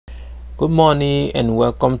Good morning and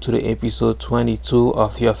welcome to the episode 22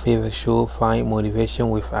 of your favorite show, Find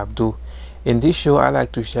Motivation with Abdou. In this show, I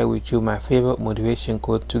like to share with you my favorite motivation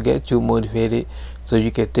quote to get you motivated so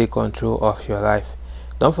you can take control of your life.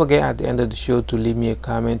 Don't forget at the end of the show to leave me a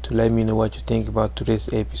comment to let me know what you think about today's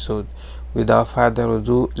episode. Without further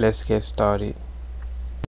ado, let's get started.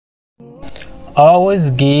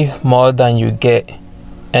 Always give more than you get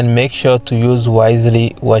and make sure to use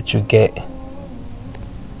wisely what you get.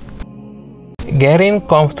 Getting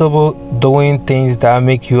comfortable doing things that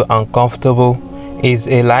make you uncomfortable is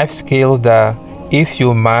a life skill that, if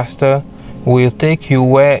you master, will take you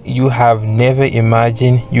where you have never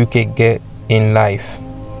imagined you could get in life.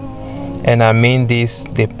 And I mean this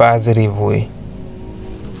the positive way.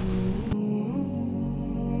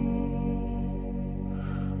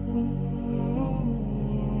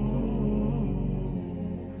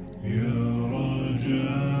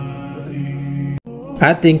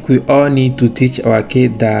 I think we all need to teach our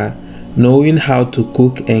kids that knowing how to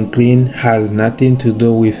cook and clean has nothing to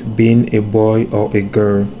do with being a boy or a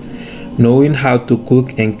girl. Knowing how to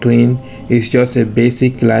cook and clean is just a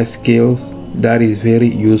basic life skill that is very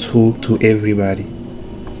useful to everybody.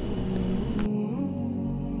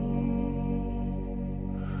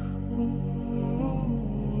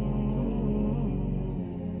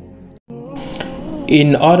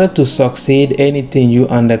 In order to succeed anything you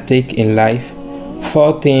undertake in life,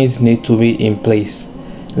 4 things need to be in place: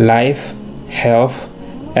 life, health,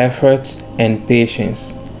 effort, and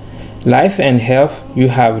patience. Life and health you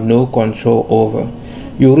have no control over.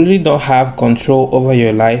 You really don't have control over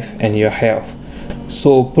your life and your health.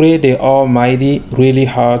 So pray the Almighty really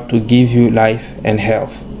hard to give you life and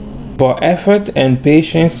health. For effort and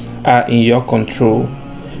patience are in your control.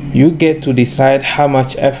 You get to decide how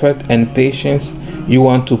much effort and patience you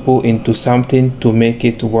want to put into something to make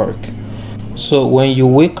it work. So when you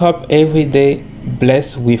wake up every day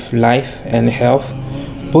blessed with life and health,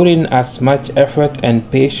 put in as much effort and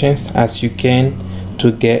patience as you can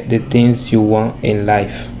to get the things you want in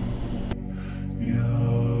life.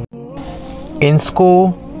 In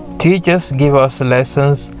school, teachers give us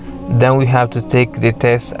lessons, then we have to take the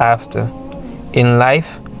test after. In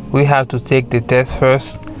life, we have to take the test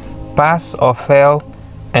first, pass or fail,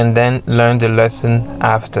 and then learn the lesson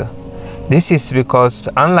after. This is because,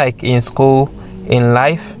 unlike in school, in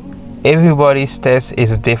life, everybody's test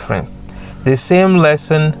is different. The same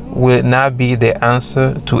lesson will not be the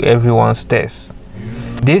answer to everyone's test.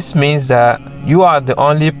 This means that you are the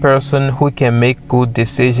only person who can make good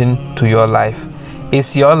decisions to your life.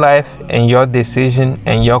 It's your life and your decision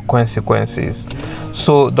and your consequences.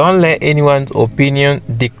 So don't let anyone's opinion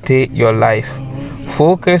dictate your life.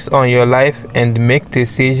 Focus on your life and make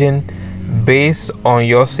decisions based on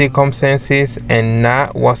your circumstances and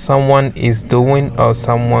not what someone is doing or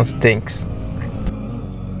someone thinks.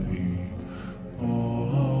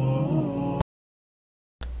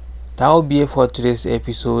 That will be it for today's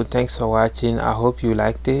episode. Thanks for watching. I hope you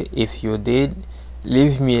liked it. If you did,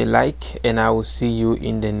 leave me a like and I will see you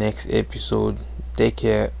in the next episode. Take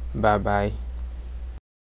care. Bye bye.